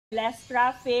less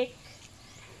traffic,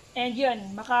 and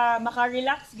yun,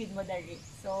 maka-relax gid mo dari.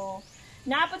 So,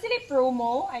 naapod sila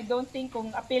promo. I don't think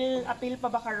kung apil pa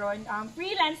ba karon.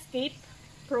 Free landscape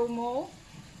promo.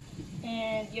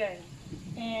 And yun.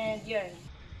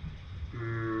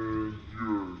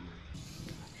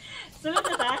 Sulod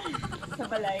na ta sa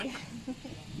balay.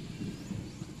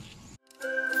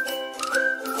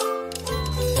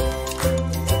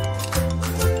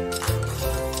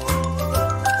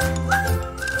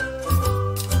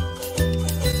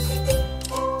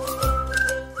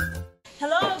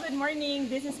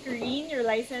 This is Corrine, your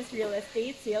licensed real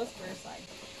estate salesperson.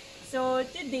 So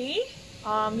today,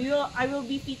 I will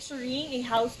be featuring a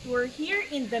house tour here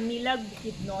in Damilag,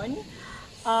 Bukidnon,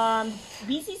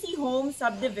 BCC Homes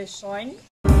Subdivision.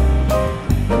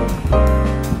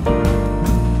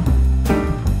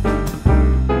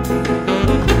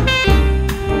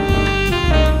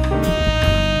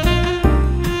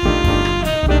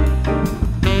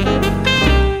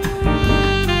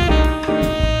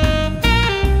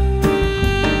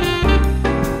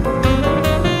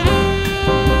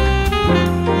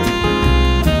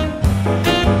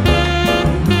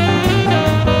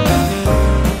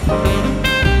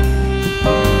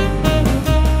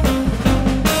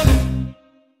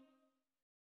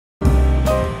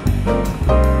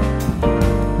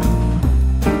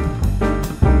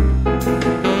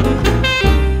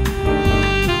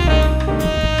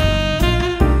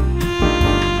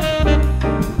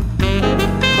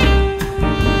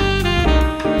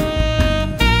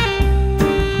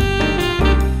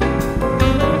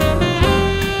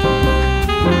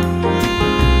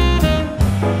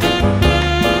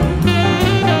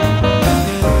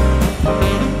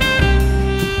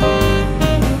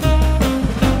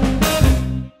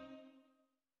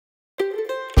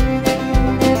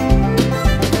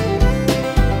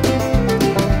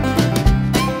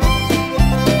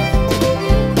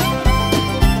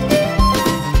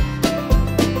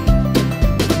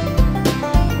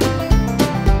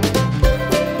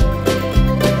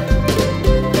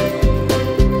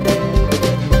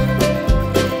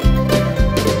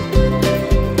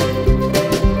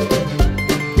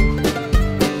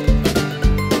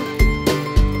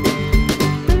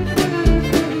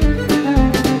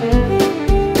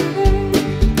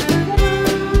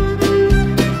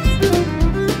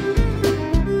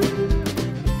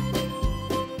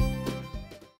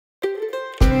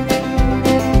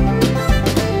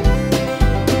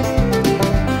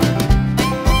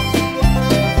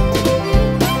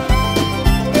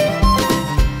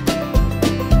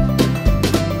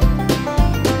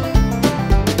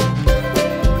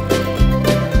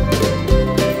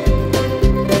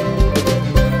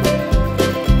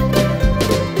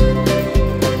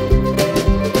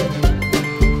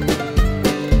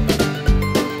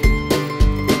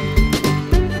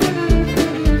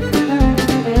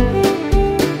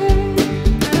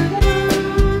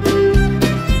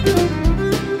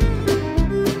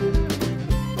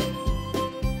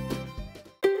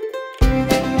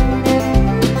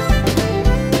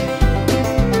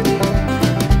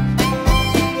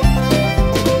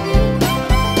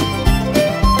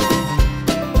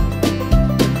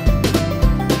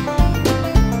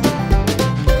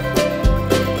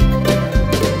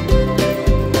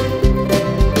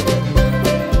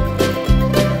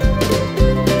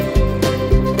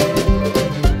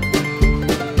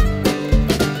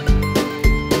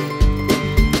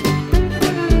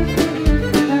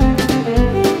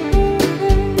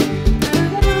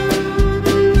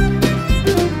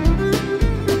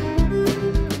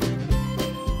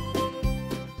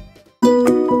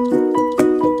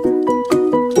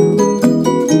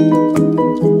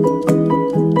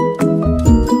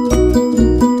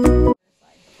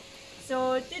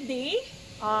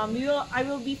 I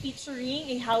will be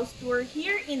featuring a house tour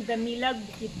here in Damilag,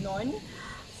 Bukidnon,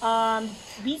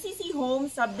 BCC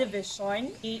Homes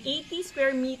Subdivision, a 80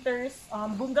 square meters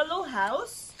bungalow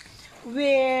house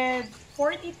with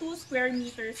 42 square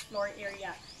meters floor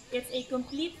area. It's a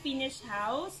complete finished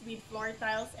house with floor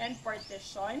tiles and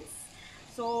partitions.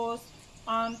 So,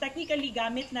 technically,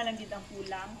 gamit na lang din ang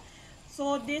kulang.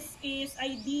 So, this is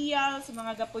ideal sa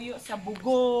mga gapuyo sa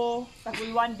Bugo, sa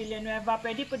Gulwan, Villanueva.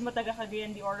 Pwede po mo taga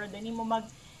Cagayan de Oro. Dani mo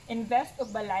mag-invest o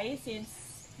balay since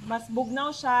mas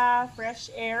bugnaw siya,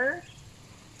 fresh air.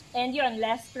 And yun,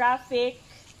 less traffic.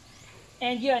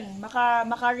 And yun,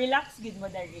 maka-relax gid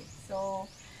mo dari. So,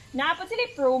 naapod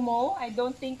sila promo. I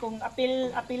don't think kung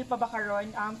apil pa ba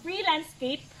karon. Free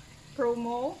landscape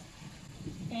promo.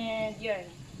 And yun.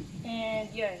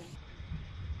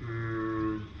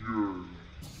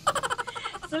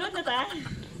 Sulod na ta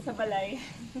sa balay.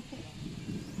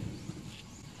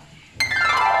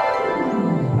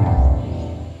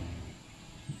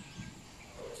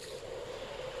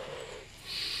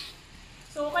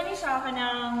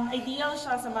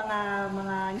 siya sa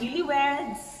mga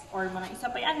newlyweds or mga isa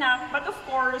pa'y anak. But of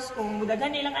course, kung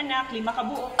mudagan nilang anak, 5 ka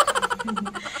buo.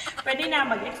 Pwede na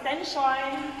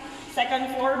mag-extension.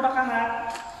 Second floor baka ha.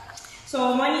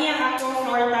 So, money ang ako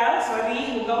floor tile. Sorry,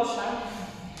 hugaw siya.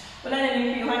 Wala na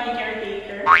limpiyuhan ni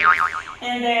caretaker.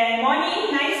 And then,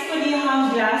 money, nice ko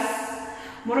dihang glass.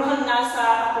 Mura kang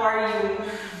nasa aquarium.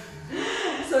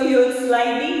 So, yun,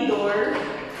 sliding door.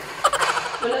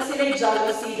 Wala sila yung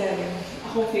jealousy dahil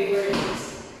akong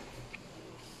favorites.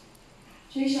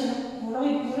 Siya na. Mura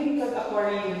yung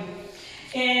aquarium.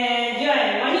 And yun,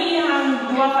 money ang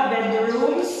 2 ka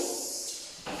bedrooms.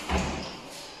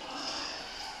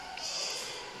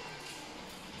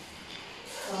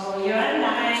 So, yun,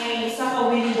 isa ka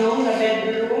window na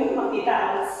bedroom, makita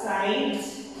outside,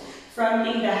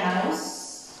 fronting the house.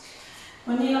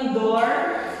 Money ang door.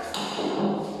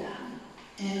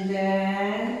 And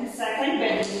then, second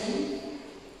bedroom.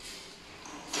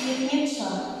 Ngit-ngit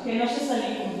siya. Kaya siya sa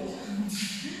likod.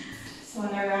 So,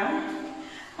 nara.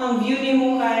 Ang view ni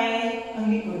mo kay ang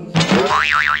likod.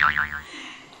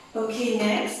 Okay,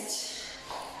 next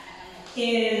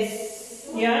is,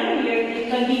 yan, it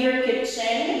can be your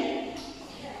kitchen.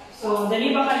 So,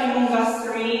 dali ba kayo mong gas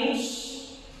range?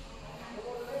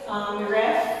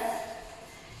 Ref.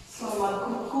 So,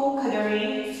 mag-cook ka na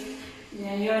rin.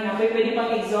 Yan yun. Pwede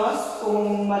pang exhaust.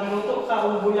 Kung magluto ka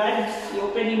o bulad,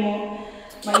 i-open mo,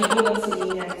 maigod ang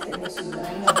silingan sa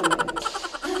musulan na bulad.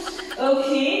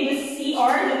 Okay, the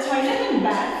CR, the toilet and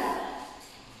bath.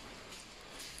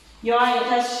 Yun, it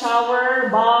has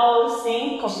shower, bowl,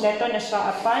 sink. Kompleto na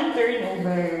siya upon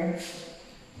turnover.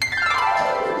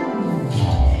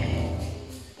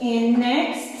 And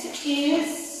next is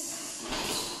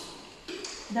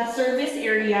the service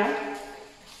area.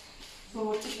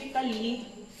 So, typically,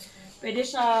 pwede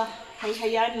siya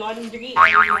hayhayan, laundry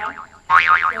area.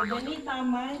 So, dali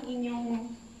taman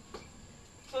inyong...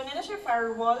 So, na siya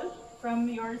firewall from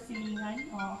your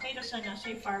silingan. Oh, okay na siya na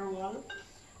siya firewall.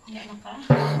 Yan ka.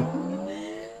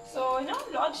 So,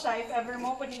 load siya if ever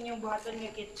mo po ninyong buhaton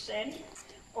ng kitchen.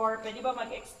 Or pwede ba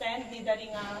mag-extend di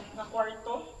dali nga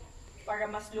kwarto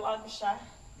para mas luag siya.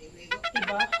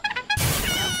 Diba?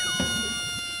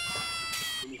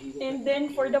 And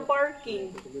then for the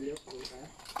parking,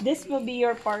 this will be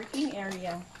your parking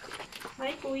area.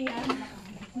 Hi, Kuya.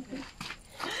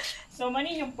 So,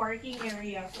 mani yung parking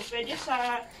area. So, pwede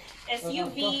sa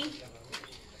SUV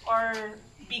or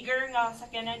bigger nga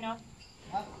sakyanan, no?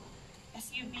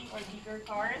 SUV or bigger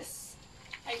cars.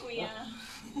 Hi, Kuya.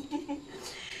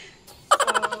 So,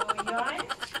 yun.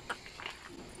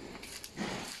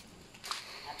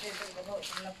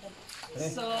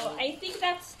 So, I think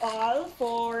that's all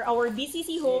for our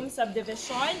BCC Homes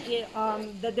subdivision.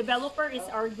 The developer is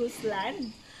Argus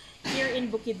Land here in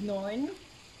Bukidnon.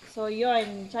 So,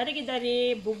 yun. Tsara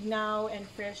gidari, bugnaw, and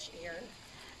fresh air.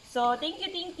 So, thank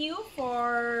you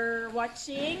for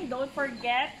watching. Don't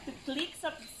forget to click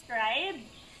subscribe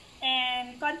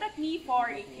and contact me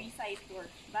for a free site tour.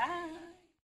 Bye!